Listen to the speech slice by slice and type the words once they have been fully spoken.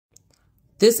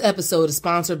This episode is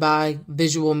sponsored by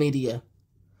Visual Media.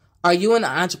 Are you an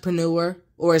entrepreneur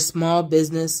or a small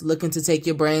business looking to take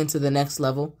your brand to the next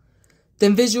level?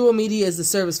 Then Visual Media is the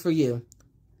service for you.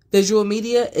 Visual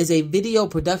Media is a video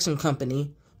production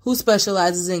company who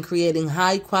specializes in creating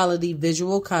high-quality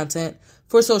visual content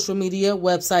for social media,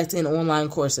 websites, and online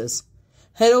courses.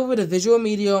 Head over to Visual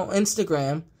Media on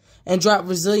Instagram and drop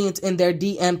Resilience in their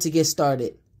DM to get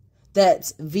started.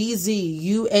 That's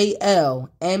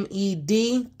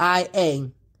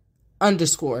VZUALMEDIA_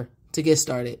 to get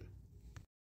started.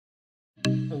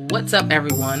 What's up,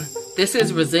 everyone? This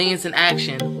is Resilience in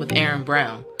Action with Aaron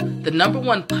Brown, the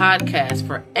 #1 podcast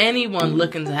for anyone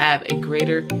looking to have a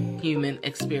greater human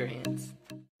experience.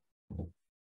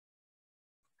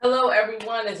 Hello,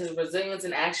 everyone. This is Resilience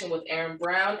in Action with Aaron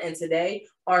Brown, and today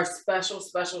our special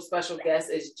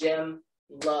guest is Jim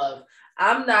Love.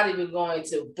 I'm not even going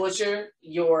to butcher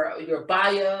your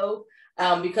bio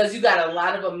because you got a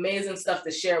lot of amazing stuff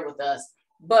to share with us.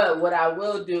 But what I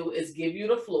will do is give you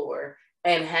the floor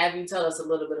and have you tell us a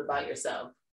little bit about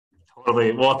yourself.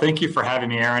 Totally. Well, thank you for having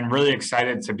me, Aaron. Really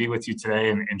excited to be with you today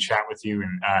and chat with you.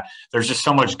 And there's just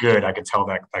so much good I could tell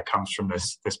that comes from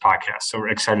this podcast. So we're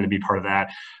excited to be part of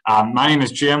that. My name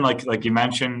is Jim, like you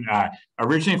mentioned,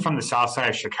 originally from the south side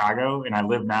of Chicago, and I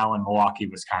live now in Milwaukee,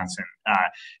 Wisconsin.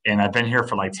 And I've been here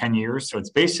for like 10 years, so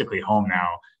it's basically home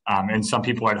now. And some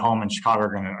people at home in Chicago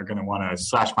are gonna want to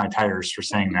slash my tires for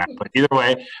saying that. But either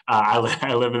way, I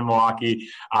live in Milwaukee.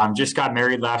 Just got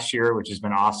married last year, which has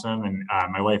been awesome, and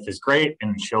my wife is great,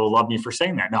 and she'll love me for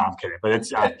saying that. No, I'm kidding, but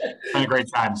it's been a great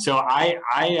time. So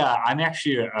I'm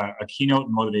actually a keynote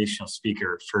and motivational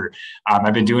speaker for.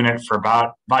 I've been doing it for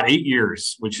about 8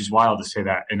 years, which is wild to say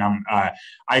that. And I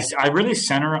really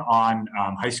center on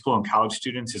high school and college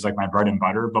students is like my bread and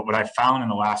butter. But what I found in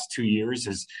the last 2 years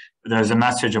is there's a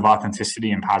message of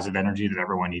authenticity and positive energy that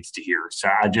everyone needs to hear. So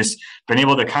I've just been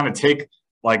able to kind of take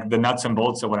like the nuts and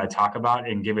bolts of what I talk about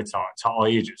and give it to all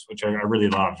ages, which I really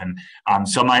love. And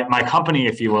so my company,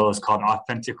 if you will, is called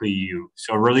Authentically You.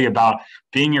 So really about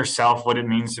being yourself, what it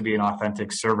means to be an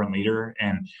authentic servant leader,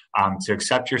 and to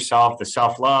accept yourself, the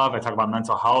self-love. I talk about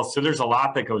mental health. So there's a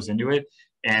lot that goes into it.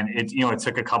 And it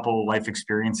took a couple life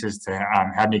experiences to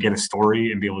have me get a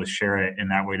story and be able to share it in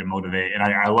that way to motivate. And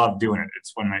I love doing it.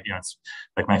 It's one of my, it's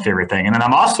like my favorite thing. And then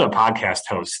I'm also a podcast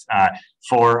host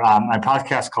for my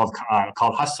podcast called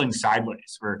Hustling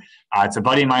Sideways, where it's a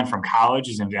buddy of mine from college.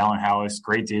 His name's Alan Hallis,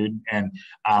 great dude. And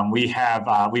we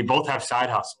both have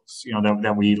side hustles,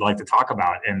 that we like to talk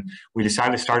about. And we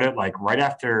decided to start it like right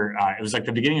after, it was like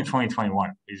the beginning of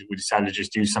 2021. We decided to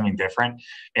just do something different.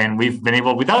 And we thought it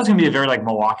was going to be a very like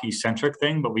Milwaukee centric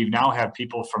thing, but we've now have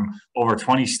people from over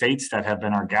 20 states that have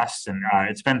been our guests. And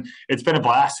it's been a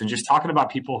blast. And just talking about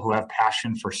people who have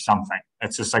passion for something.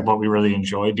 That's just like what we really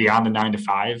enjoy beyond the 9 to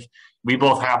 5. We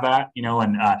both have that,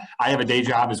 and I have a day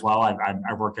job as well. I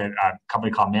work at a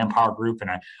company called Manpower Group, and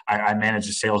I manage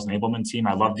the sales enablement team.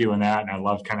 I love doing that, and I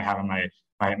love kind of having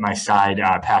my side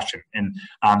passion. And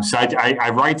so I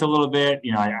write a little bit,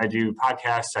 I do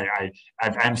podcasts,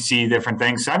 I've MC different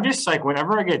things. So I'm just like,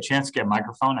 whenever I get a chance to get a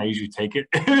microphone, I usually take it.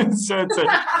 So it's a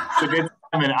good.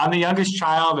 I mean, I'm the youngest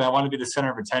child, and I want to be the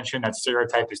center of attention. That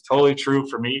stereotype is totally true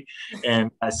for me. And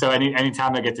so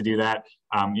anytime I get to do that,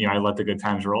 I let the good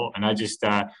times roll. And I just,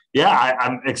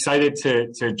 I'm excited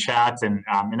to chat. And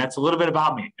that's a little bit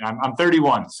about me. I'm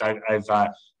 31, so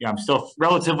I'm still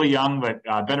relatively young, but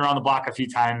been around the block a few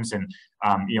times, and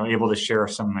able to share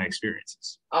some of my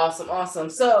experiences. Awesome.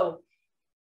 So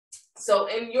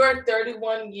in your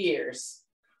 31 years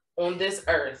on this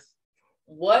earth,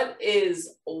 what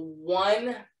is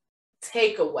one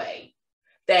takeaway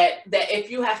that if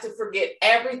you have to forget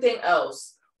everything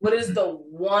else, what is the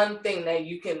one thing that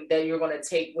you're going to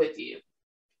take with you?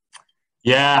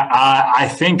 Yeah, I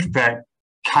think that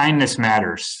kindness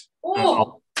matters.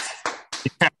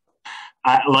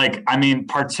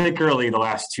 Particularly the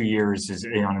last 2 years is,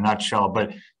 in a nutshell,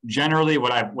 but generally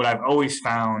what I've always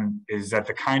found is that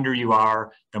the kinder you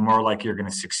are, the more likely you're going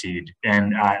to succeed.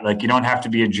 And you don't have to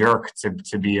be a jerk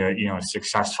to be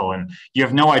successful, and you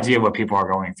have no idea what people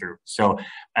are going through. So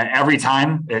every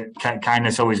time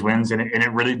kindness always wins, and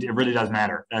it really does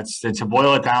matter. That's to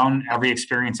boil it down. Every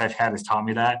experience I've had has taught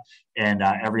me that, and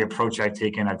every approach I've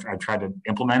taken, I've tried to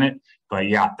implement it. But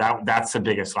yeah, that's the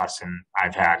biggest lesson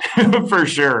I've had for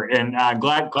sure. And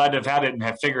glad to have had it and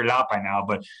have figured it out by now.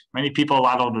 But many people a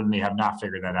lot older than me have not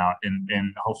figured that out,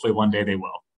 and hopefully one day they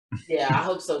will. Yeah, I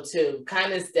hope so too.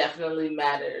 Kindness definitely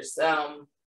matters.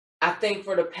 I think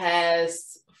for the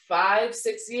past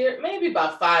 5-6 years, maybe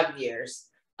about 5 years,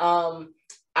 I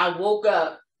woke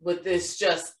up with this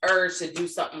just urge to do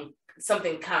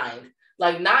something kind.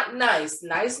 Like, not nice.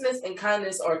 Niceness and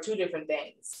kindness are two different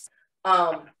things.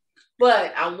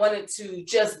 But I wanted to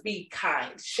just be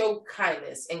kind, show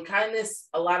kindness. And kindness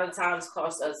a lot of times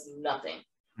costs us nothing,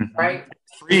 right?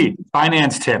 Free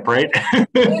finance tip, right?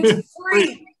 It's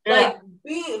free. Yeah.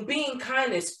 Like being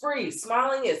kind is free.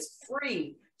 Smiling is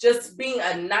free. Just being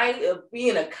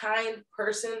a kind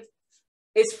person,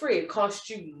 it's free. It costs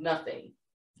you nothing.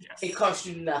 Yes. It costs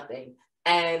you nothing.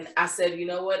 And I said, you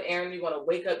know what, Aaron, you're going to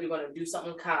wake up, you're going to do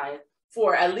something kind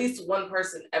for at least one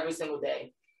person every single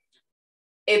day.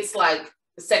 It's like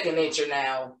second nature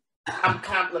now. I'm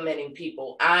complimenting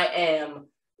people. I am,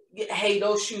 hey,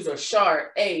 those shoes are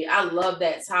sharp. Hey, I love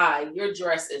that tie. Your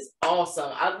dress is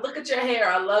awesome. I look at your hair.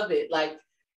 I love it. Like,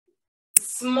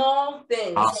 small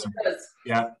things. Awesome.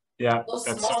 Yeah. Those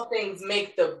small things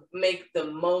make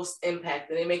the most impact,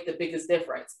 and they make the biggest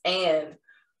difference. And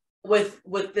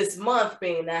with this month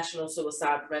being National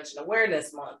Suicide Prevention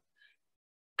Awareness Month,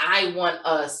 I want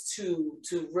us to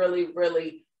really,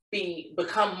 really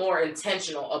become more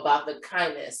intentional about the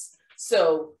kindness.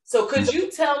 So could you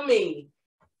tell me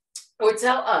or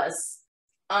tell us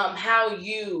how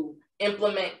you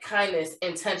implement kindness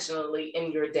intentionally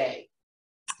in your day?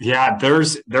 Yeah,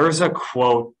 there's a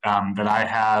quote that I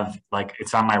have, like,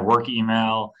 it's on my work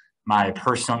email, my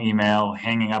personal email,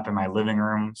 hanging up in my living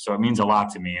room. So it means a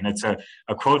lot to me. And it's a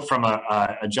quote from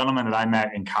a gentleman that I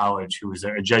met in college who was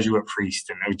a Jesuit priest,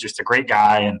 and it was just a great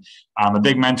guy and a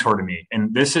big mentor to me.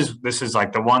 And this is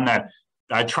like the one that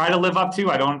I try to live up to.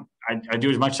 I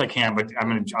do as much as I can, but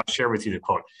I'll share with you the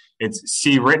quote. It's,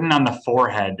 "See written on the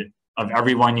forehead of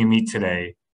everyone you meet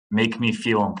today, make me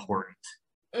feel important."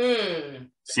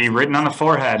 See written on the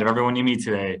forehead of everyone you meet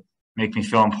today, make me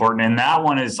feel important. And that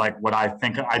one is like what I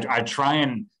think. I try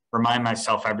and remind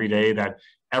myself every day that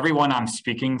everyone I'm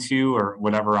speaking to, or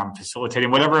whatever I'm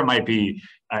facilitating, whatever it might be,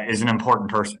 is an important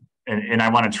person. And I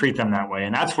want to treat them that way.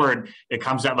 And that's where it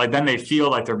comes out. Like, then they feel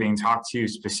like they're being talked to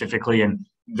specifically, and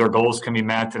their goals can be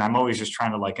met. And I'm always just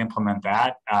trying to, like, implement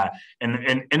that.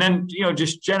 And then,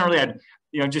 just generally,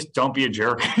 just don't be a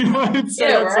jerk.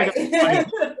 Right.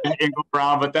 And go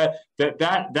around. But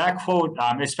that quote,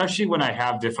 especially when I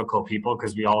have difficult people,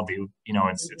 because we all do,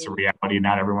 it's a reality.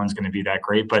 Not everyone's going to be that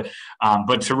great, but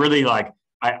to really, like,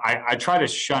 I try to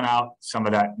shun out some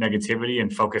of that negativity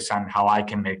and focus on how I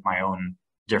can make my own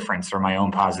difference or my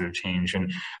own positive change. And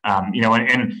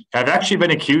and I've actually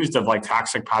been accused of, like,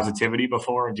 toxic positivity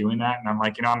before, doing that, and I'm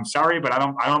like, I'm sorry, but I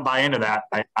don't buy into that.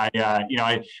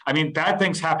 I mean, bad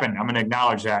things happen. I'm going to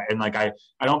acknowledge that, and, like, I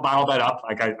don't bottle that up.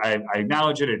 Like, I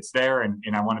acknowledge it, it's there, and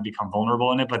I want to become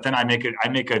vulnerable in it, but then I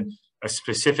make a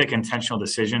specific intentional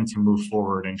decision to move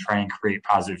forward and try and create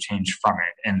positive change from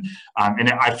it. And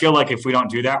I feel like if we don't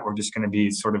do that, we're just going to be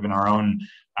sort of in our own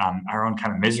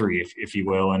kind of misery, if you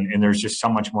will. And there's just so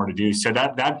much more to do. So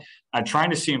that trying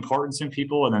to see importance in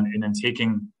people, and then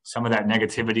taking some of that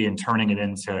negativity and turning it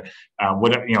into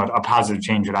a positive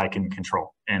change that I can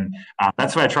control. And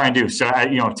that's what I try and do. So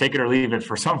take it or leave it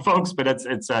for some folks, but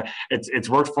it's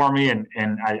worked for me.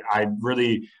 And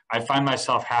I find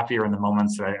myself happier in the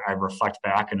moments that I reflect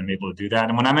back and I'm able to do that.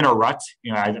 And when I'm in a rut,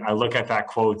 I look at that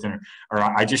quote or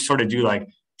I just sort of do, like,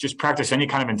 just practice any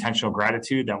kind of intentional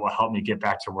gratitude that will help me get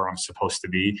back to where I'm supposed to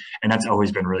be. And that's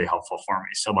always been really helpful for me.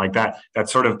 So, like, that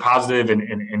sort of positive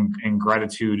and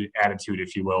gratitude attitude,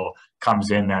 if you will,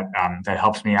 comes in that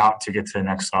helps me out to get to the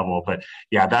next level. But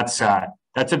yeah, that's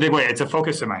a big way. It's a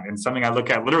focus of mine and something I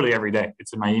look at literally every day.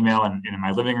 It's in my email and in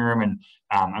my living room. And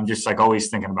I'm just, like, always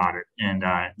thinking about it. And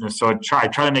so I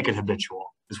try to make it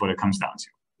habitual is what it comes down to.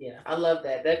 Yeah, I love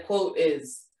that. That quote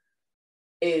is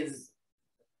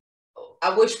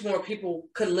I wish more people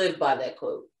could live by that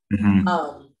quote.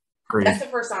 Great. That's the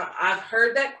first time I've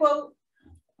heard that quote.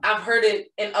 I've heard it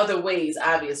in other ways,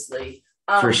 obviously.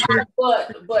 For sure.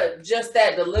 But just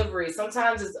that delivery,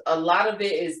 sometimes a lot of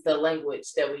it is the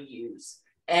language that we use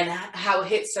and how it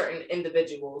hits certain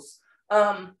individuals.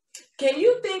 Can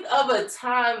you think of a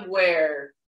time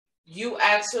where you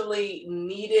actually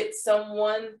needed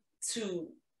someone to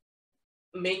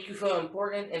make you feel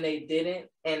important and they didn't,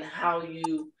 and how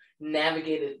you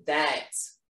navigated that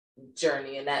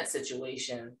journey in that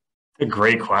situation? A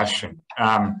great question.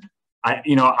 I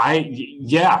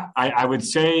would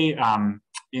say, and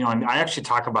I actually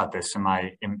talk about this in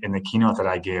the keynote that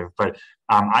I give, but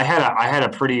I had a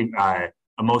pretty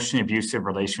emotionally abusive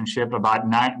relationship about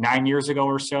nine years ago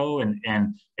or so,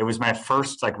 and it was my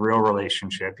first, like, real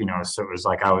relationship. So it was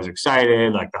like I was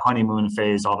excited, like the honeymoon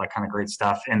phase, all that kind of great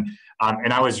stuff, and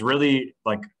I was really,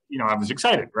 like, I was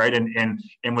excited, right? And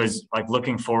was like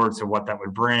looking forward to what that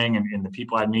would bring and the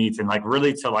people I'd meet, and like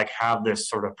really to like have this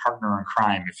sort of partner in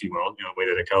crime, if you will, the way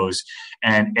that it goes.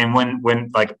 And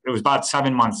when like it was about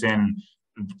 7 months in,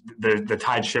 the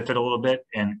tide shifted a little bit,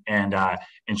 and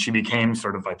she became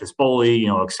sort of like this bully,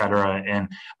 et cetera. And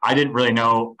I didn't really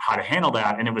know how to handle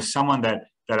that. And it was someone that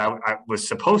I was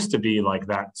supposed to be like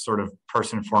that sort of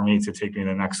person for me to take me to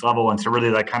the next level and to really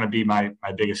like kind of be my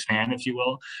biggest fan, if you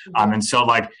will. And so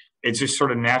like it just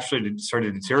sort of naturally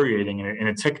started deteriorating, and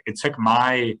it took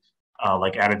my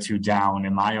like attitude down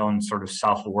and my own sort of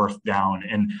self-worth down,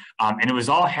 and it was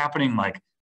all happening like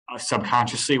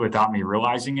subconsciously without me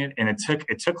realizing it. And it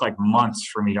took like months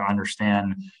for me to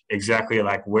understand exactly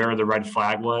like where the red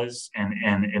flag was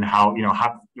and how,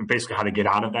 how basically how to get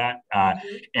out of that.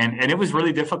 And it was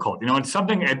really difficult, it's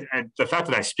something, and the fact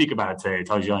that I speak about it today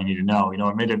tells you all you need to know,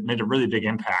 it made a really big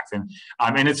impact. And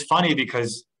it's funny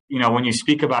because, when you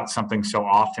speak about something so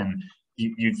often,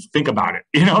 you think about it,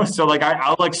 so like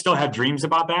I'll like still have dreams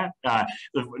about that.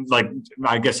 Like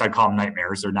I guess I'd call them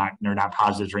nightmares. They're not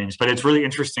positive dreams, but it's really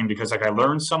interesting because like I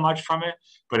learned so much from it,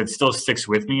 but it still sticks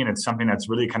with me, and it's something that's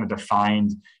really kind of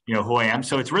defined, who I am.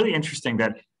 So it's really interesting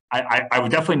that I would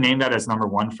definitely name that as number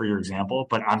one for your example,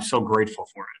 but I'm so grateful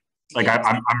for it. Like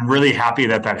I'm really happy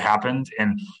that happened,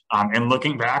 and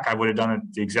looking back, I would have done it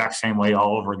the exact same way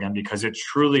all over again, because it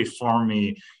truly formed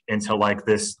me into like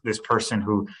this person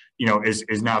who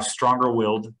is now stronger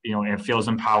willed, and feels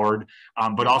empowered,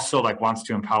 but also like wants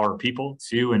to empower people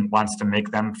too, and wants to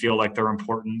make them feel like they're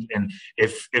important. And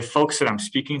if folks that I'm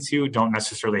speaking to don't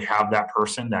necessarily have that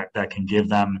person that can give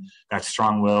them that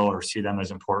strong will or see them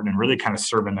as important and really kind of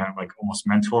serve in that like almost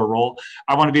mentor role,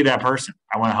 I want to be that person.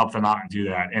 I want to help them out and do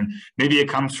that. And maybe it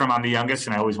comes from I'm the youngest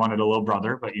and I always wanted a little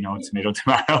brother, but tomato,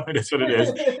 tomato, it is what it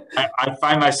is. I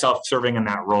find myself serving in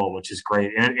that role, which is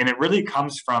great. And it really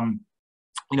comes from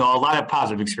a lot of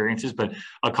positive experiences, but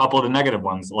a couple of the negative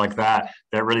ones like that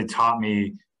really taught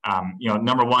me,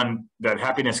 number one, that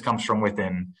happiness comes from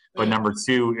within. But number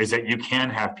two is that you can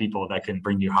have people that can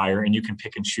bring you higher, and you can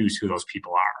pick and choose who those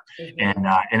people are. Mm-hmm.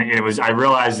 And it was, I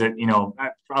realized that,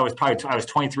 I was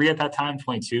 23 at that time,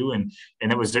 22. And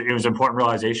it was an important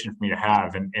realization for me to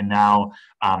have. And now,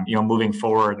 moving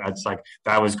forward, it's like,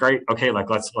 that was great. Okay. Like,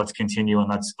 let's continue, and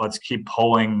let's keep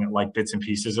pulling like bits and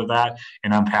pieces of that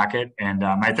and unpack it. And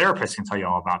my therapist can tell you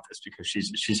all about this because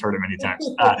she's heard it many times,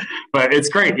 but it's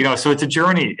great, so it's a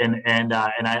journey. And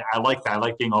I like that. I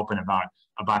like being open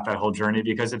about that whole journey,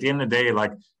 because at the end of the day,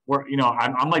 like we're,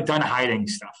 I'm like done hiding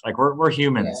stuff. Like we're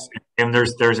humans, and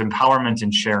there's empowerment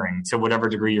in sharing to whatever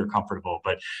degree you're comfortable.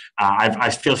 But I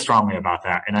feel strongly about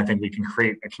that, and I think we can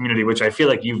create a community, which I feel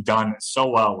like you've done so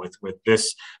well with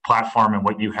this platform and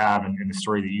what you have and the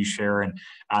story that you share, and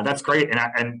that's great.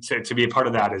 And to be a part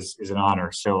of that is an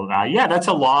honor. So that's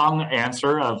a long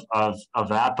answer of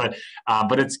that, but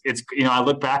it's I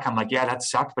look back, I'm like, yeah, that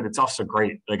sucked, but it's also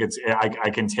great. Like I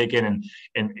can take it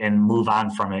and move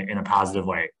on from it in a positive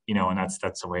way, and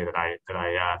that's the way that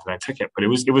I took it. But it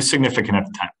was significant at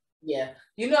the time. Yeah.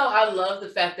 I love the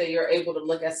fact that you're able to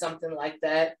look at something like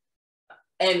that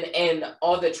and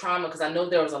all the trauma, because I know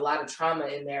there was a lot of trauma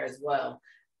in there as well.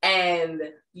 And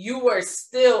you were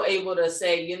still able to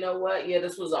say, you know what? Yeah,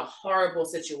 this was a horrible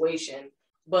situation,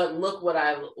 but look what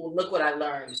I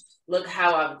learned. Look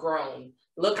how I've grown.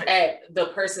 Look at the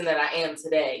person that I am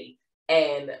today.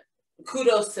 And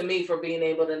kudos to me for being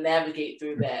able to navigate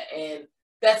through that. And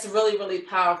that's really, really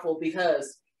powerful,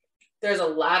 because there's a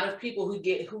lot of people who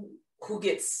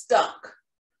get stuck,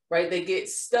 right? They get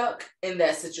stuck in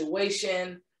that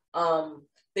situation.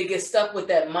 They get stuck with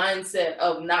that mindset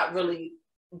of not really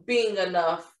being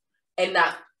enough, and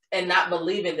not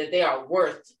believing that they are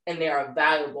worth and they are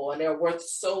valuable and they're worth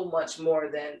so much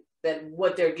more than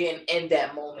what they're getting in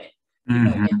that moment,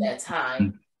 in that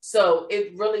time. So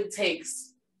it really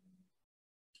takes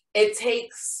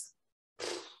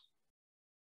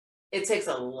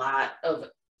a lot of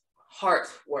heart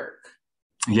work.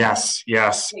 Yes.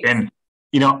 And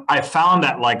I found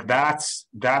that like that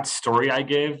story I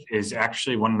give is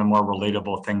actually one of the more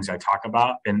relatable things I talk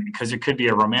about, and because it could be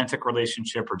a romantic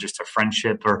relationship or just a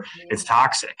friendship, or it's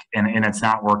toxic and it's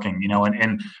not working,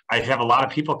 and I have a lot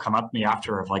of people come up to me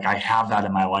after of like, I have that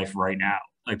in my life right now.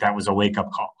 Like that was a wake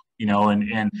up call,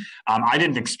 and I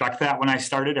didn't expect that when I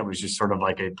started. It was just sort of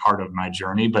like a part of my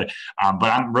journey, but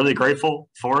I'm really grateful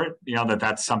for it,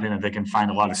 that's something that they can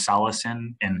find a lot of solace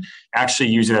in and actually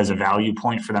use it as a value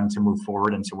point for them to move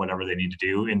forward into whatever they need to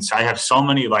do. And so I have so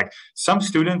many, like some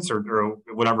students or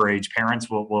whatever age parents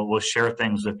will share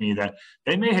things with me that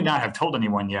they may not have told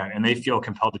anyone yet, and they feel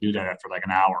compelled to do that for like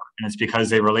an hour. And it's because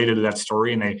they related to that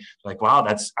story and they like, wow,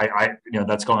 that's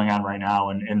that's going on right now.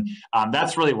 And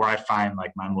that's really where I find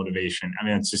like my motivation. I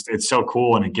mean, it's so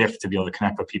cool and a gift to be able to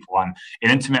connect with people on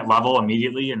an intimate level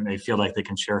immediately, and they feel like they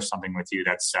can share something with you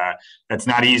that's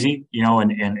not easy,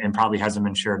 and probably hasn't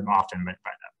been shared often by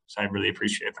them. So I really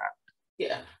appreciate that.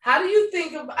 Yeah. How do you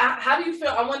feel?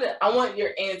 I want your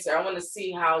answer. I want to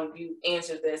see how you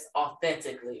answer this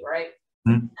authentically, right?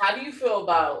 Mm-hmm. How do you feel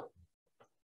about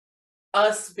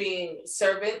us being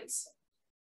servants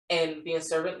and being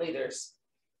servant leaders?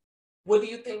 What do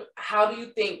you think? How do you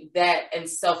think that and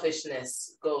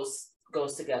selfishness goes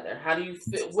together? How do you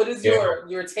feel? What is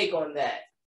your take on that?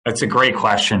 That's a great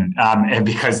question, and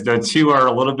because the two are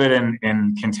a little bit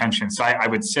in contention. So I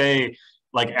would say,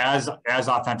 like as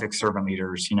authentic servant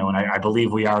leaders, and I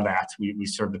believe we are that. We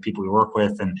serve the people we work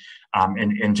with,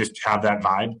 and just have that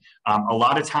vibe. A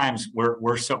lot of times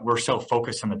we're so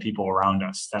focused on the people around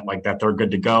us that they're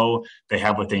good to go, they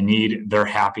have what they need, they're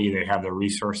happy, they have the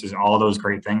resources, all those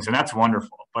great things, and that's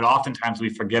wonderful. But oftentimes we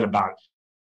forget about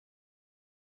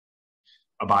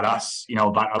us,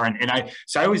 about our, and I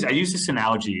use this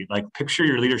analogy, like picture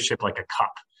your leadership like a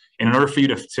cup. And in order for you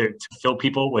to fill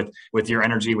people with your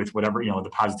energy, with whatever, the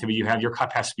positivity you have, your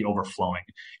cup has to be overflowing.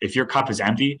 If your cup is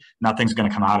empty, nothing's going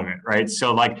to come out of it, right?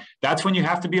 So like, that's when you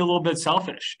have to be a little bit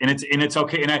selfish, and it's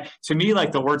okay. And to me,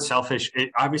 like the word selfish,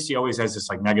 it obviously always has this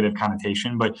like negative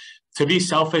connotation, but to be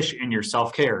selfish in your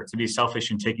self-care, to be selfish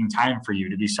in taking time for you,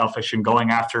 to be selfish in going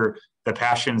after the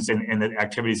passions and the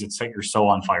activities that set your soul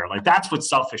on fire. Like that's what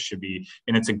selfish should be.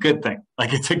 And it's a good thing.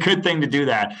 Like it's a good thing to do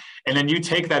that. And then you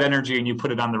take that energy and you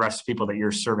put it on the rest of people that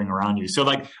you're serving around you. So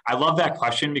like, I love that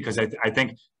question because I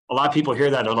think a lot of people hear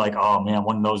that, they're like, oh man,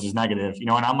 one of those is negative, and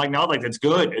I'm like, no, like that's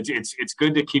good. It's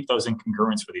good to keep those in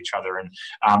congruence with each other. And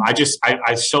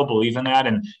I so believe in that.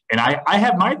 And I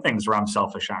have my things where I'm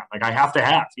selfish on, like I have to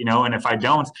have, and if I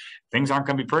don't, things aren't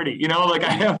going to be pretty, like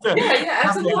I have to. Yeah,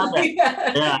 absolutely.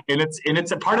 Yeah. And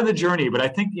it's a part of the journey. But I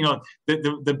think,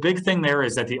 the big thing there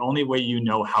is that the only way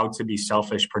how to be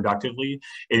selfish productively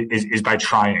is by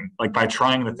trying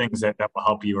the things that will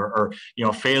help you, or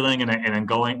failing and then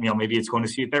going, maybe it's going to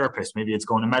see a therapist, maybe it's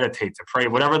going to meditate, to pray,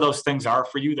 whatever those things are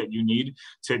for you that you need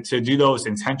to do those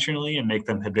intentionally and make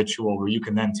them habitual, where you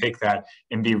can then take that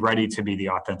and be ready to be the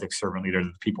authentic servant leader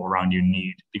that the people around you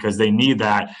need, because they need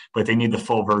that, but they need the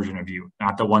full version of you,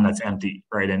 not the one that's empty,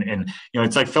 right? And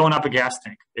it's like filling up a gas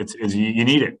tank. You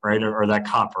need it, right? Or that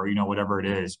cup, or whatever it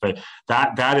is. But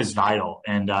that is vital,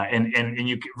 and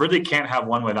you really can't have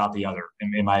one without the other.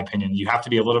 In my opinion, you have to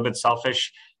be a little bit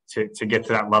selfish to get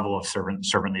to that level of servant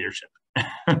leadership.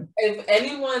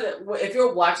 If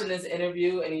you're watching this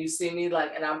interview and you see me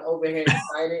and I'm over here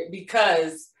excited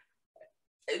because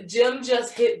Jim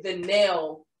just hit the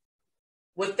nail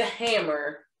with the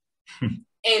hammer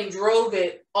and drove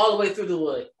it all the way through the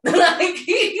wood. Like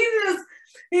he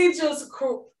just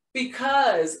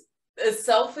because the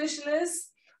selfishness,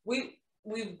 we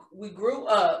grew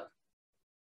up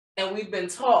and we've been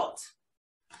taught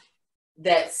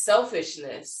that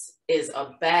selfishness is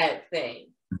a bad thing.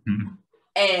 Mm-hmm.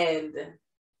 And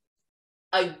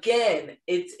again,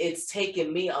 it's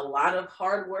taken me a lot of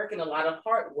hard work and a lot of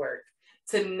heart work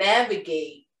to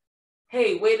navigate,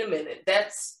 hey, wait a minute,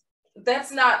 that's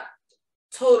not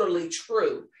totally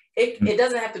true. It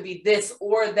doesn't have to be this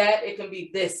or that. It can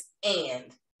be this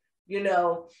and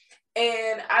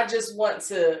I just want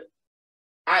to,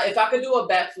 if I could do a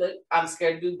backflip, I'm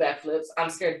scared to do backflips. I'm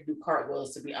scared to do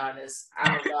cartwheels, to be honest. I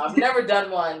don't know. I've never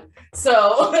done one.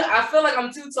 So I feel like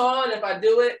I'm too tall, and if I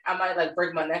do it, I might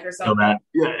break my neck or something.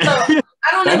 Yeah. So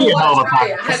I don't even want to try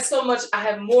it. I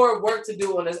have more work to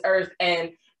do on this earth,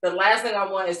 and the last thing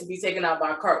I want is to be taken out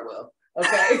by a cartwheel.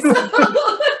 Okay?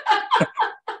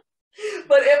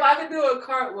 But if I could do a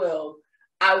cartwheel,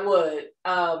 I would.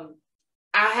 I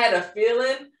had a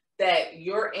feeling that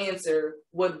your answer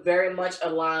would very much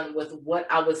align with what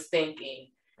I was thinking.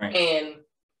 Right. And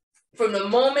from the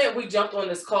moment we jumped on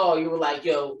this call, you were like,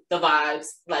 yo, the vibes,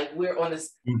 we're on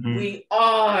this. Mm-hmm. We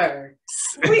are,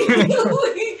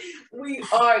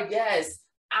 yes.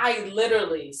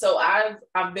 So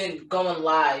I've been going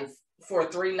live for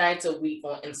 3 nights a week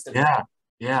on Instagram.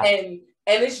 Yeah. And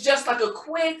it's just like a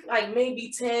quick,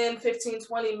 maybe 10, 15,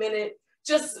 20 minute,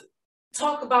 just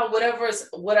talk about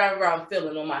whatever I'm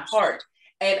feeling on my heart.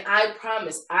 And I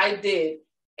promise I did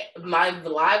my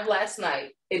live last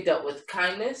night. It dealt with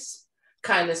kindness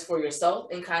for yourself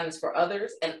and kindness for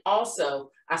others. And also,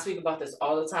 I speak about this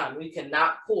all the time. We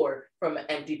cannot pour from an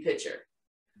empty pitcher.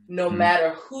 No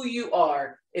matter who you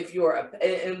are, if you're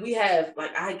and we have,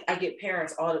 like, I get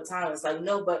parents all the time. It's like,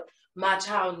 no, but my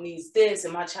child needs this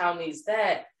and my child needs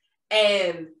that.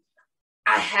 And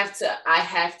I have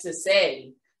to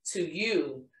say to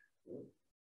you,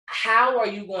 how are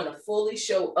you going to fully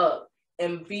show up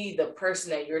and be the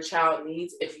person that your child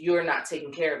needs if you're not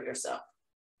taking care of yourself?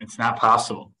 It's not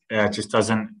possible. Yeah, it just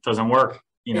doesn't work.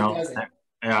 You know,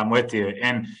 I'm with you.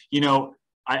 And, you know,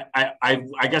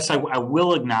 I guess I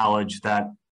will acknowledge that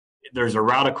there's a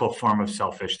radical form of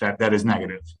selfish that is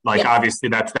negative. Like, obviously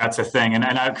that's a thing. And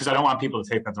because I don't want people to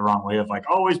take that the wrong way of like,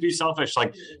 always be selfish.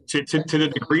 Like to the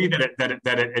degree that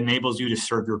it enables you to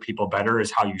serve your people better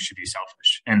is how you should be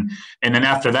selfish. And then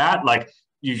after that, like,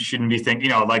 you shouldn't be thinking,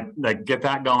 you know, like get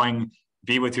that going,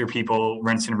 be with your people,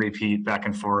 rinse and repeat, back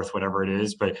and forth, whatever it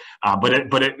is. But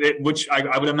which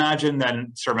I would imagine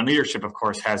then servant leadership, of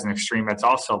course, has an extreme that's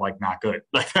also like not good.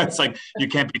 Like that's like, you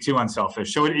can't be too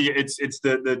unselfish. So it's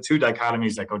the two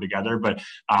dichotomies that go together. But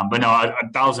no,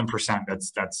 1,000%.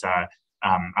 That's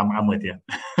I'm with you.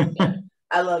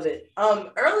 I love it.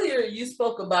 Earlier you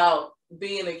spoke about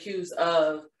being accused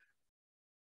of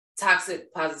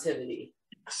toxic positivity.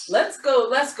 Yes. Let's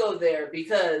go there,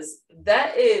 because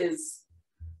that is,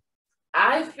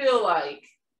 I feel like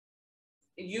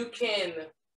you can,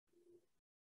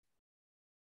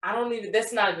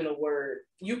 that's not even a word.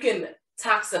 You can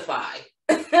toxify,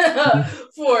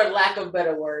 for lack of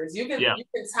better words. You can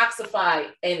toxify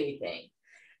anything.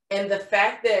 And the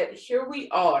fact that here we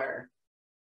are,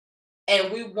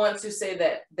 and we want to say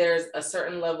that there's a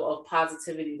certain level of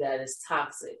positivity that is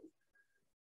toxic,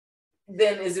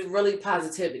 then is it really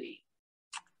positivity?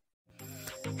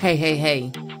 Hey.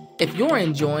 If you're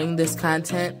enjoying this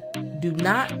content, do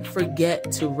not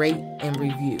forget to rate and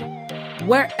review.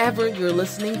 Wherever you're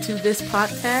listening to this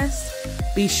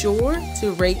podcast, be sure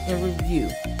to rate and review.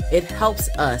 It helps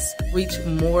us reach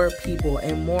more people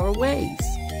in more ways.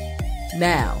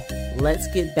 Now,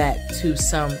 let's get back to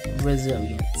some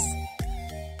resilience.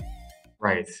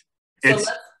 Right.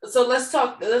 So let's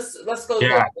talk. Let's go.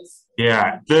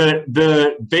 Yeah.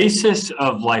 The basis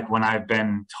of like when I've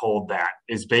been told that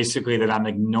is basically that I'm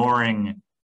ignoring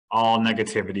all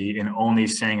negativity and only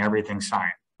saying everything's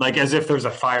fine. Like as if there's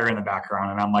a fire in the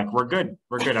background and I'm like, we're good,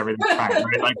 everything's fine.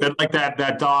 Right? Like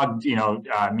that dog, you know,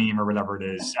 meme or whatever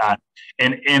it is.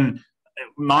 And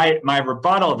my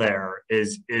rebuttal there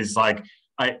is like,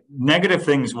 negative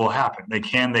things will happen. They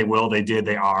can, they will, they did,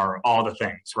 they are, all the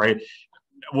things, right?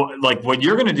 Like what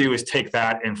you're going to do is take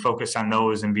that and focus on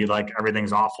those and be like,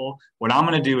 everything's awful. What I'm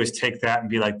going to do is take that and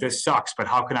be like, this sucks, but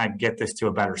how can I get this to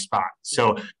a better spot?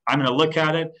 So I'm going to look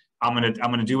at it. I'm going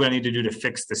to do what I need to do to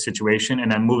fix the situation.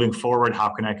 And then moving forward, how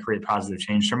can I create positive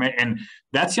change from it? And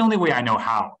that's the only way I know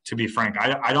how, to be frank.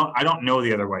 I don't know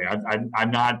the other way.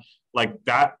 I'm not like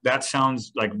that. That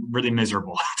sounds like really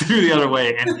miserable to do the other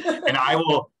way. And I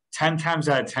will 10 times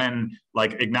out of 10,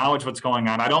 like acknowledge what's going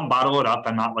on. I don't bottle it up.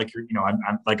 I'm not like, you know,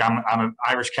 I'm an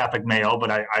Irish Catholic male, but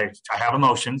I have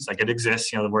emotions, like it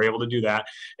exists, you know, we're able to do that.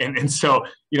 And so,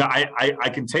 you know, I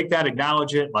can take that,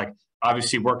 acknowledge it, like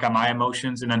obviously work on my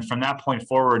emotions. And then from that point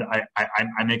forward,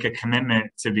 I make a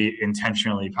commitment to be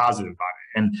intentionally positive about it.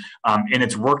 And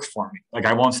it's worked for me. Like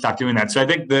I won't stop doing that. So I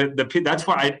think that's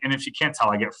why and if you can't tell,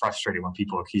 I get frustrated when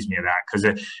people accuse me of that,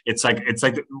 because it's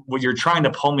like what you're trying to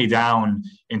pull me down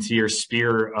into your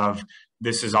sphere of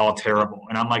this is all terrible.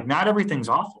 And I'm like, not everything's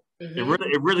awful. Mm-hmm.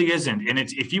 It really isn't. And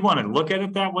it's, if you want to look at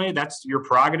it that way, that's your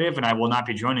prerogative. And I will not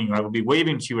be joining you. I will be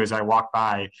waving to you as I walk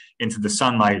by into the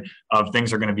sunlight of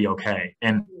things are going to be okay.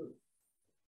 And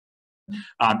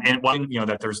one, you know,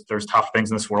 that there's tough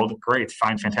things in this world. Great,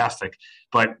 fine, fantastic.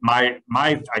 But my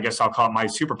I guess I'll call it my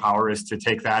superpower is to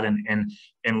take that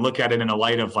and look at it in a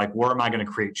light of like, where am I going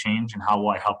to create change and how will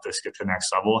I help this get to the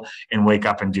next level, and wake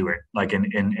up and do it, like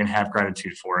and have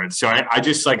gratitude for it. So I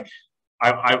just like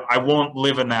I won't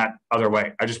live in that other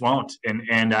way. I just won't. And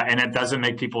it doesn't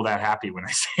make people that happy when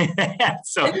I say that.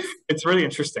 So it's really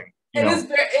interesting. It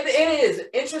is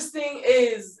interesting.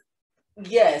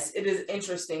 Yes, it is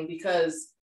interesting, because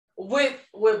what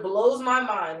blows my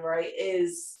mind, right,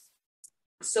 is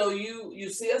so you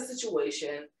see a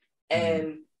situation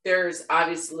and there's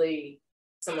obviously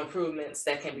some improvements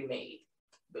that can be made,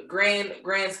 but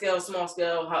grand scale, small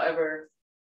scale, however,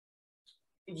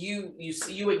 you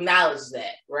acknowledge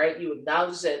that, right? You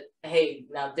acknowledge that, hey,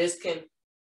 now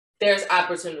there's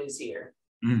opportunities here.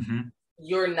 Mm-hmm.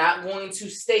 you're not going to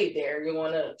stay there. You're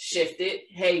going to shift it.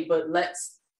 Hey, but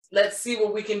let's see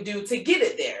what we can do to get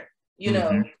it there. You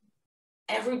know,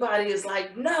 everybody is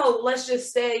like, no, let's just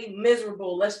stay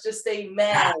miserable. Let's just stay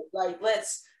mad. Like,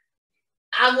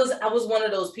 I was one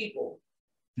of those people.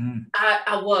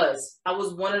 I was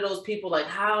one of those people. Like,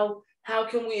 how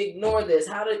can we ignore this?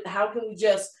 How can we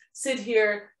just sit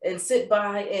here and sit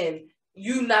by and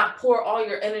you not pour all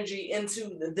your energy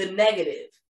into the negative?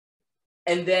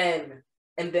 And then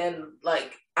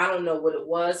like, I don't know what it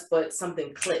was, but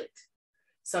something clicked.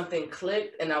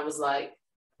 And I was like,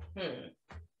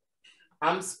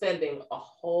 I'm spending a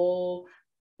whole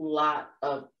lot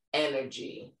of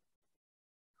energy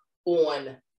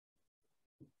on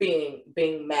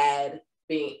being mad,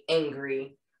 being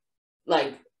angry,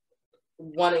 like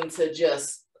wanting to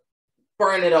just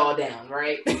burn it all down,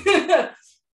 right?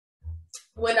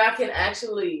 When I can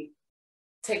actually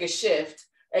take a shift,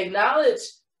 acknowledge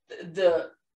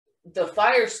the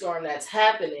firestorm that's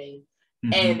happening,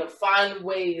 and find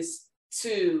ways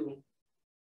to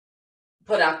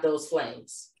put out those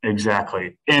flames.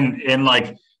 Exactly. And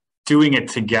like doing it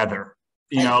together,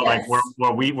 you know, yes.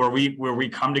 Like where we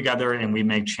come together and we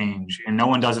make change, and no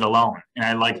one does it alone. And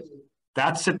I like,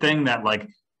 that's the thing that like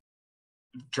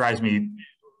drives me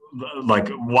like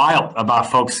wild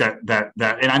about folks that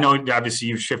and I know obviously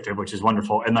you've shifted, which is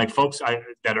wonderful. And like folks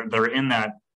that are in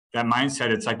that mindset,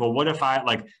 it's like, well, what if I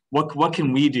like, what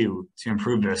can we do to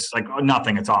improve this? Like, oh,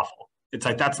 nothing, it's awful. It's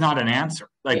like, that's not an answer.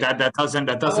 Like that doesn't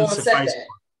suffice.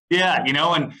 Yeah. You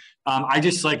know, and I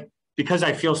just like, because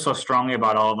I feel so strongly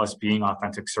about all of us being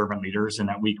authentic servant leaders and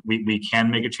that we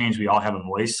can make a change. We all have a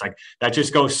voice. Like that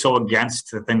just goes so against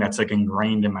the thing that's like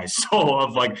ingrained in my soul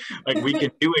of like we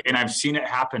can do it. And I've seen it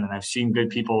happen, and I've seen good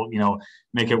people, you know,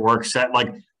 make it work. Set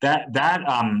like that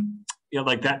you know,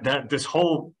 like that this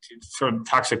whole sort of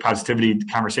toxic positivity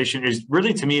conversation is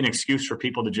really, to me, an excuse for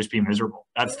people to just be miserable.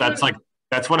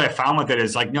 That's what I found with it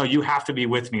is like, no, you have to be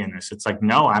with me in this. It's like,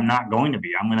 no, I'm not going to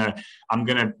be. I'm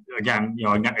gonna again, you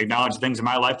know, acknowledge things in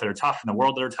my life that are tough, in the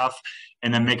world that are tough,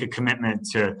 and then make a commitment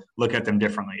to look at them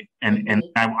differently. And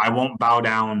I won't bow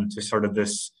down to sort of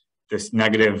this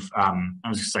negative. I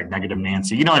was just like negative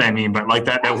Nancy, you know what I mean? But like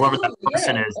that whoever that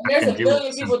person is, there's a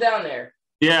billion people down there.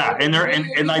 Yeah, and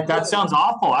like that sounds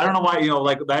awful. I don't know why, you know,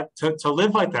 like that to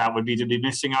live like that would be to be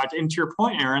missing out. And to your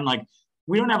point, Aaron, like,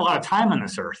 we don't have a lot of time on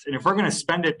this earth. And if we're going to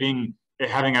spend it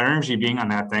having our energy being on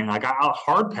that thing, like I'll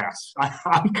hard pass.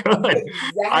 I'm good.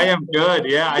 Exactly. I am good.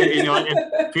 Yeah. You know,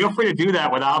 and feel free to do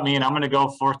that without me. And I'm going to go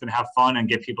forth and have fun and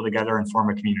get people together and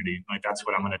form a community. Like that's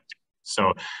what I'm going to do.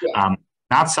 So,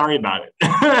 not sorry about it.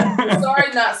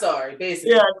 Sorry, not sorry,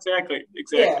 basically. Yeah, exactly.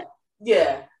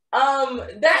 Yeah.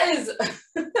 That is,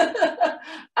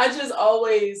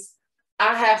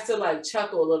 I have to like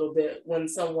chuckle a little bit when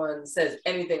someone says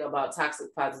anything about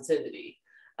toxic positivity,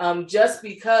 just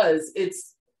because it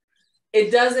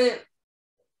doesn't,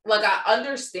 like, I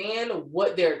understand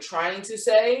what they're trying to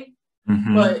say,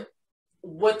 but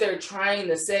what they're trying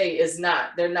to say is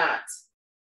they're not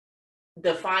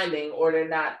defining or they're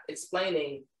not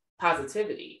explaining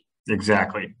positivity.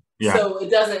 Exactly. Yeah. So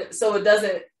it doesn't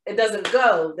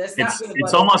go.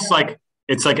 It's almost like,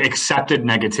 it's like accepted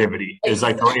negativity is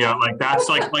like, you know, like that's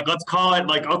like let's call it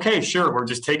like, okay, sure, we're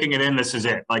just taking it in. This is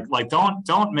it. Like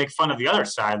don't make fun of the other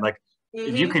side. Like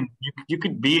you could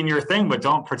be in your thing, but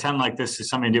don't pretend like this is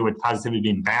something to do with positivity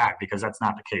being bad, because that's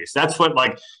not the case. That's what,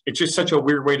 like, it's just such a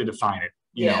weird way to define it.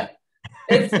 You know?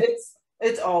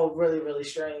 It's all really, really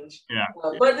strange. Yeah.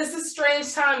 But this is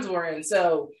strange times we're in.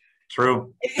 So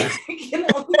true. You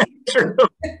know, true.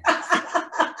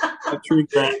 True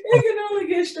that. It can only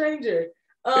get stranger.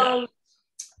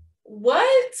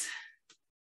 What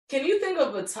can you think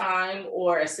of a time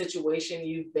or a situation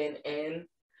you've been in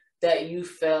that you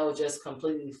fell just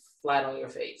completely flat on your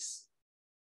face?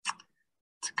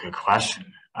 It's a good question.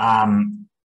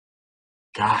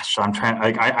 Gosh, I'm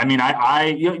trying.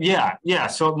 Yeah.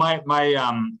 So my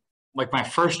like my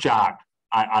first job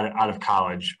out of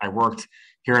college, I worked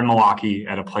here in Milwaukee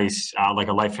at a place like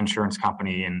a life insurance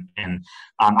company. And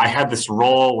I had this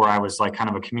role where I was like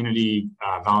kind of a community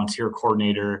volunteer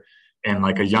coordinator and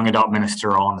like a young adult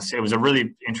minister all in the same. It was a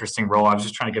really interesting role. I was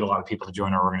just trying to get a lot of people to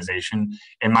join our organization.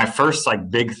 And my first like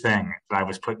big thing that I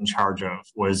was put in charge of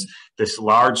was this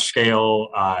large scale,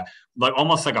 like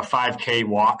almost like a 5K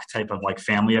walk type of like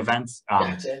family event.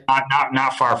 Gotcha.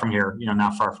 Not far from here, you know,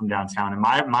 not far from downtown. And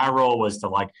my role was to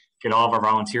like get all of our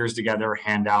volunteers together,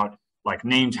 hand out like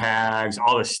name tags,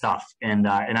 all this stuff. And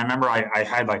I remember I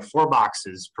had like 4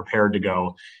 boxes prepared to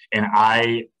go, and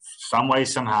I some way,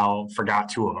 somehow forgot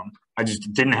 2 of them. I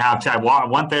just didn't have to. I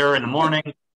went there in the morning,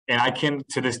 And I can,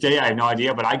 to this day, I have no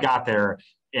idea, but I got there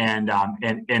and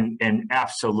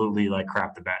absolutely like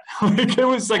crap the bed. Like, it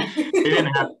was like, they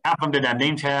didn't have, half of them didn't have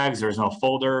name tags. There's no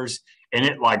folders, and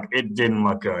it didn't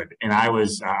look good. And I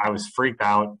was freaked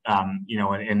out, you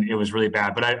know, and it was really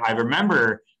bad. But I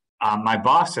remember, my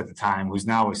boss at the time, who's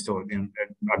now still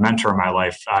a mentor in my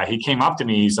life, he came up to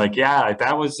me. He's like, yeah,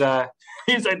 that was,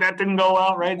 he's like, that didn't go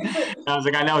well, right? And I was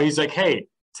like, I know. He's like, hey,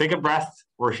 take a breath.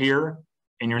 We're here,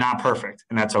 and you're not perfect,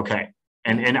 and that's okay.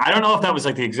 And I don't know if that was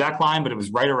like the exact line, but it was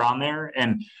right around there.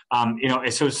 And you know,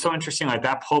 so it's so interesting. Like,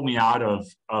 that pulled me out of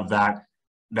that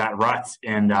rut.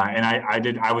 And now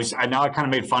I kind of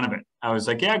made fun of it. I was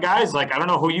like, yeah, guys, like, I don't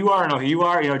know who you are, I know who you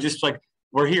are. You know, just like,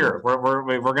 we're here.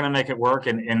 We're going to make it work.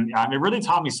 And it really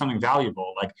taught me something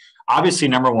valuable. Like, obviously,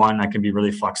 number one, I can be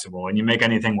really flexible, and you make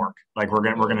anything work. Like, we're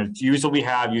going to use what we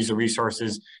have, use the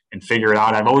resources, and figure it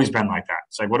out. I've always been like that.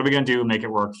 It's like, what are we going to do? Make it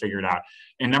work, figure it out.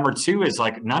 And number two is,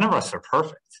 like, none of us are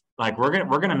perfect. Like, we're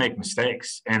going to make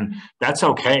mistakes, and that's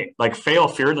okay. Like, fail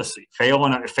fearlessly, fail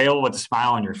with a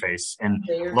smile on your face, and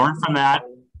learn from that.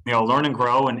 You know, learn and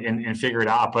grow and figure it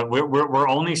out. But we're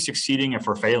only succeeding if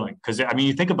we're failing. Because, I mean,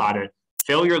 you think about it.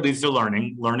 Failure leads to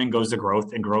learning, learning goes to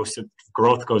growth, and growth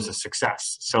goes to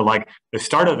success. So, like, the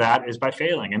start of that is by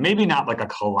failing, and maybe not like a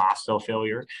colossal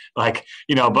failure, like,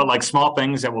 you know, but like small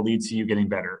things that will lead to you getting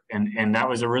better. And that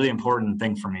was a really important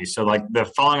thing for me. So, like, the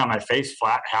falling on my face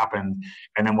flat happened.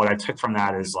 And then what I took from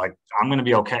that is, like, I'm going to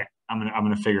be okay. I'm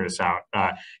gonna figure this out.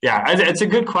 Yeah, it's a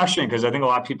good question, because I think a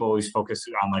lot of people always focus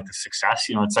on, like, the success.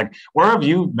 You know, it's like, where have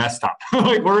you messed up?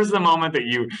 Like, where's the moment that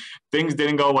things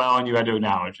didn't go well and you had to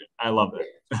acknowledge it? I love it.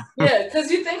 Yeah,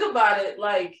 because you think about it,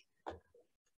 like,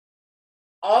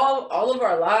 all of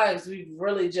our lives, we've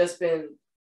really just been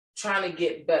trying to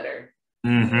get better,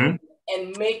 and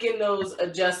making those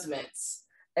adjustments.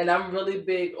 And I'm really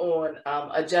big on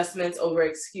adjustments over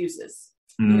excuses.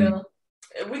 You know,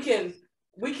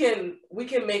 we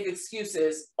can make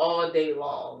excuses all day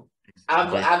long.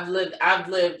 I've lived,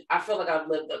 I feel like I've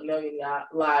lived a million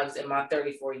lives in my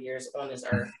 34 years on this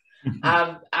earth.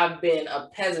 I've been a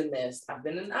pessimist. I've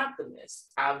been an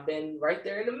optimist. I've been right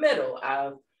there in the middle.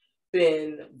 I've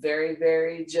been very,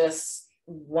 very just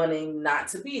wanting not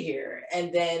to be here.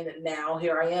 And then now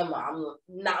here I am. I'm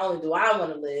not only do I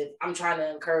want to live, I'm trying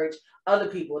to encourage other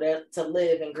people to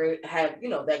live and have, you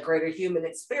know, that greater human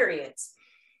experience.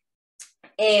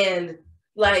 And,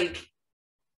 like,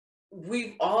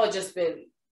 we've all just been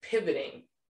pivoting.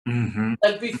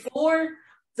 Like, before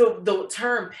the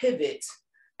term pivot,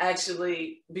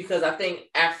 actually, because I think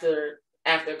after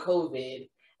COVID,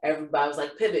 everybody was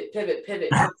like, pivot.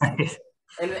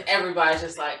 And then everybody's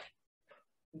just like,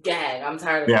 gag, I'm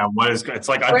tired of it. Yeah, it's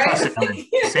like unprecedented.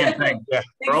 Same thing. Yeah.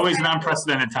 We're always in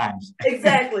unprecedented times.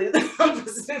 Exactly.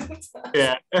 Unprecedented times.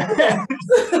 Yeah.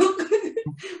 So,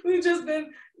 we've just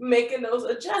been making those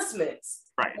adjustments.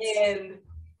 Right. And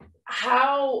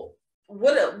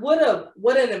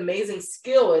what an amazing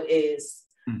skill it is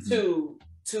to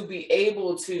be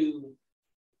able to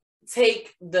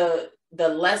take the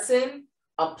lesson,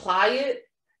 apply it,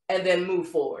 and then move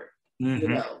forward. You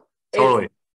know, totally.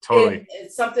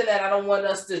 It's something that I don't want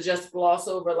us to just gloss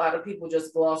over. A lot of people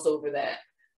just gloss over that,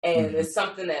 and it's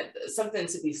something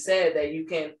to be said, that you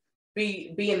can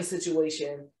be in a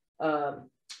situation,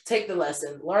 take the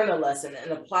lesson, learn a lesson,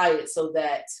 and apply it so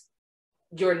that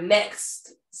your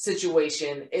next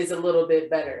situation is a little bit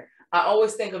better. I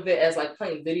always think of it as like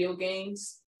playing video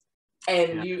games,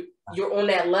 and you're on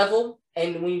that level,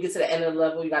 and when you get to the end of the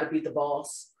level, you got to beat the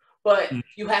boss. But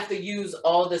you have to use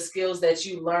all the skills that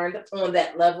you learned on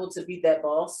that level to beat that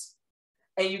boss.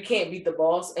 And you can't beat the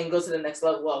boss and go to the next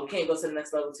level. Well, we can't go to the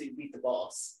next level until you beat the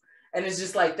boss. And it's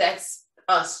just like, that's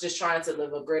us just trying to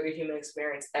live a greater human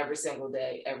experience every single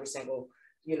day, every single,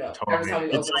 you know, every time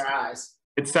we open our eyes.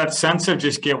 It's that sense of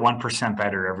just get 1%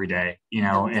 better every day, you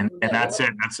know, and that's it.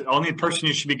 That's the only person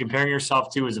you should be comparing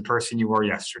yourself to is the person you were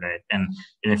yesterday. And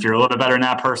if you're a little bit better than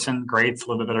that person, great. A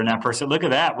little bit better than that person. Look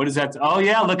at that. What is that? Oh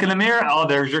yeah. Look in the mirror. Oh,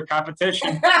 there's your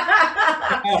competition.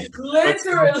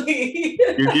 Literally.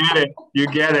 You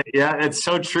get it. Yeah. It's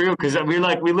so true. Cause we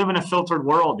live in a filtered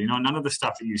world, you know, none of the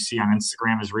stuff that you see on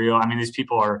Instagram is real. I mean, these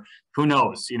people are, who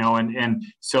knows, you know, and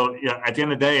so at the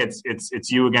end of the day,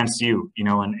 it's you against you, you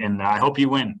know, and I hope you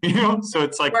win, you know, so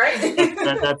it's like, right.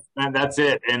 that's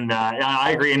it. And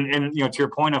I agree. And, you know, to your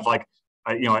point of like,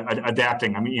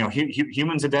 adapting. I mean,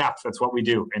 humans adapt. That's what we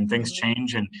do, and things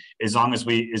change. And as long as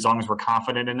we're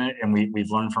confident in it, and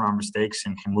we've learned from our mistakes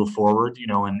and can move forward,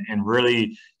 and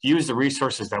really use the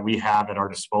resources that we have at our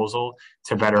disposal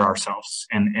to better ourselves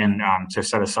and to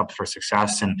set us up for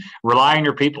success. And rely on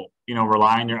your people.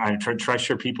 Trust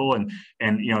your people, and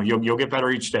you'll get better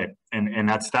each day. And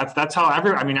that's how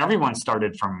everyone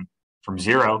started from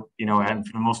zero, and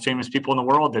the most famous people in the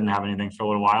world didn't have anything for a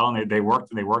little while, and they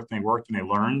worked and they worked and they worked and they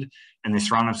learned, and they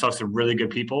surrounded themselves with really good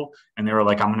people, and they were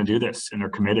like, I'm going to do this, and they're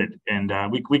committed. And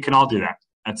we can all do that.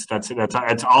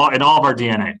 That's all in all of our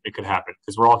DNA. It could happen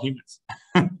because we're all humans.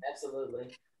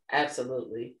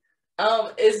 Absolutely.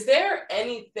 Is there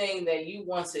anything that you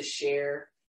want to share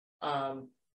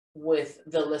with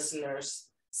the listeners,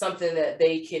 something that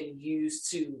they can use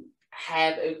to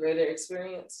have a greater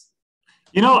experience?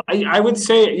 I would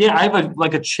say, I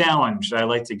have a challenge that I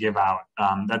like to give out.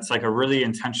 That's like a really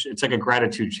it's like a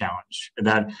gratitude challenge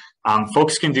that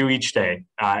folks can do each day.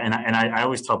 And I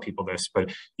always tell people this,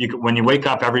 but when you wake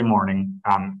up every morning,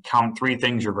 count 3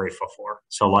 things you're grateful for.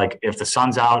 So like if the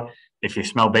sun's out, if you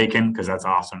smell bacon, because that's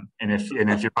awesome. And if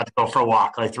you're about to go for a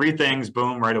walk, like 3 things,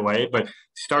 boom, right away. But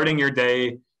starting your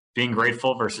day being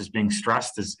grateful versus being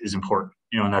stressed is important,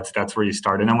 and that's where you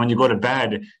start. And then when you go to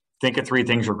bed, think of 3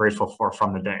 things you're grateful for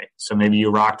from the day. So maybe you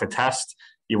rocked a test,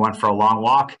 you went for a long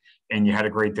walk, and you had a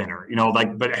great dinner.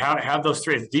 But have those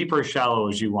 3 as deep or shallow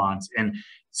as you want. And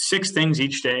 6 things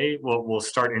each day will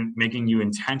start making you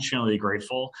intentionally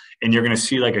grateful. And you're going to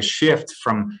see like a shift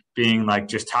from being like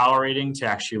just tolerating to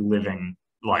actually living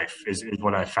life is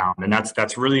what I found. And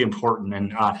that's really important.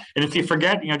 And if you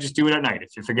forget, just do it at night.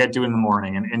 If you forget, do it in the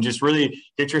morning, and just really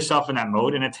get yourself in that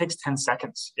mode. And it takes 10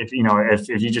 seconds. If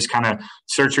you just kind of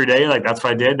search your day, like that's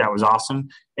what I did. That was awesome.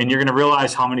 And you're going to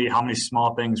realize how many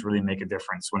small things really make a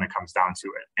difference when it comes down to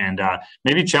it. And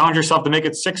maybe challenge yourself to make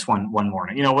it 6 one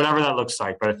morning, whatever that looks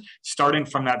like. But starting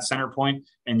from that center point,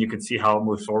 and you can see how it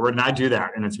moves forward. And I do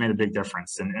that, and it's made a big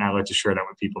difference. And I like to share that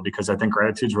with people because I think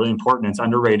gratitude is really important. It's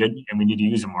underrated, and we need to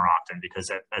use it more often because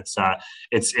it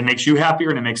makes you happier,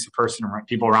 and it makes the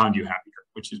people around you happier,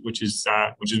 which is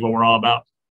what we're all about.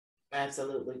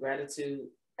 Absolutely, gratitude,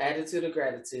 attitude of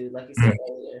gratitude, like you said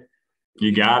earlier.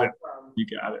 You got it.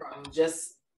 From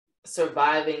just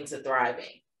surviving to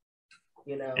thriving,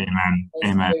 Amen.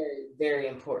 It's Amen. very, very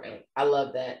important. I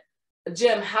love that.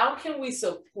 Jim, how can we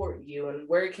support you, and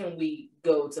where can we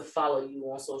go to follow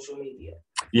you on social media?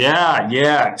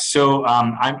 Yeah. So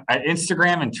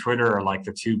Instagram and Twitter are like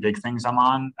the 2 big things I'm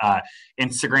on.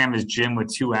 Instagram is Jim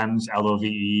with 2 M's,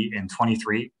 LOVE, and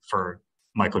 23 for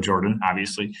Michael Jordan,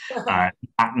 obviously,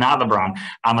 not LeBron.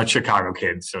 I'm a Chicago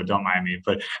kid, so don't mind me.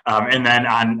 But and then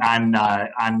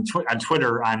on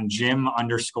Twitter, I'm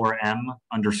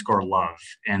Jim_M_love,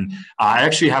 and I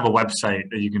actually have a website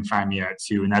that you can find me at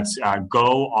too, and that's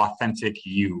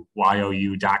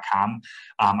GoAuthenticYou.com.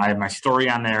 I have my story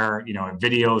on there,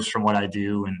 videos from what I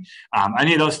do, and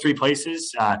any of those 3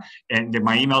 places, and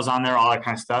my email's on there, all that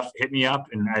kind of stuff. Hit me up,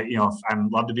 and I'd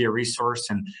love to be a resource.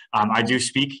 And I do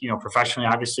speak, professionally,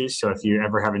 obviously. So if you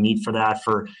ever have a need for that,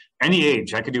 for any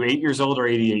age, I could do 8 years old or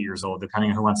 88 years old,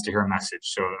 depending on who wants to hear a message.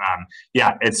 So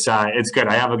it's good.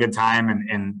 I have a good time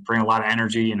and bring a lot of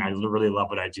energy, and I really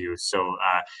love what I do. So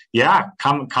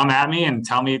come at me and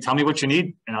tell me what you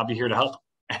need, and I'll be here to help.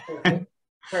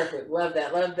 Perfect. Love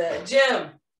that.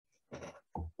 Jim,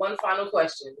 one final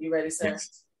question. You ready, sir?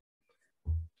 Yes.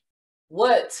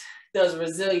 What does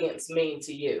resilience mean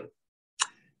to you?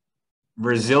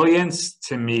 Resilience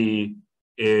to me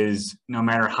is no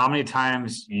matter how many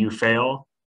times you fail,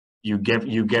 you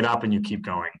get up and you keep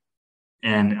going,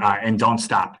 and don't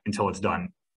stop until it's done.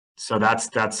 So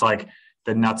that's like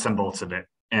the nuts and bolts of it.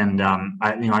 And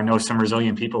I know some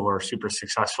resilient people who are super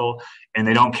successful, and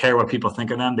they don't care what people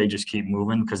think of them. They just keep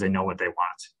moving because they know what they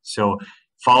want. So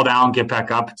fall down, get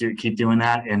back up, keep doing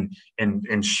that, and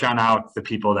shun out the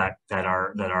people that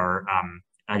are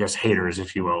I guess haters,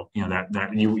 if you will.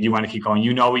 That you want to keep going.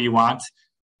 You know what you want,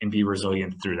 and be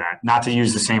resilient through that. Not to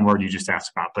use the same word you just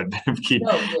asked about, but keep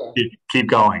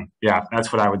going. Yeah,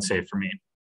 that's what I would say for me.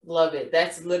 Love it.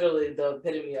 That's literally the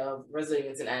epitome of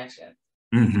resilience in action.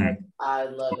 Mm-hmm. I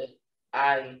love it.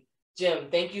 Jim,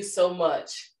 thank you so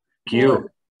much. Thank you.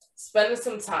 Spending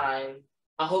some time.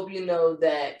 I hope you know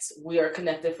that we are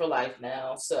connected for life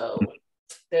now. So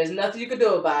there's nothing you can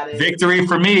do about it. Victory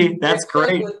for me. That's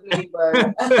great. With me,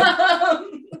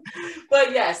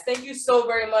 but yes, thank you so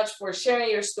very much for sharing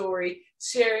your story,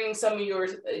 sharing some of your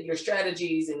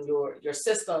strategies and your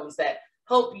systems that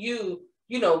help you,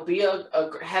 be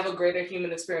have a greater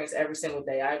human experience every single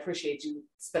day. I appreciate you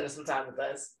spending some time with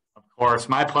us. Of course.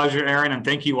 My pleasure, Aaron. And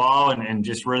thank you all. And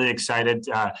just really excited.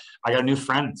 I got a new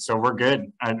friend, so we're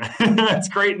good. That's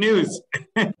great news.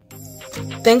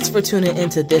 Thanks for tuning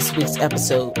into this week's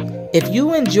episode. If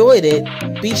you enjoyed it,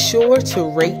 be sure to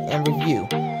rate and review.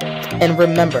 And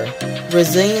remember,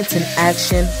 resilience in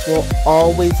action will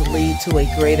always lead to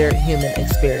a greater human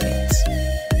experience.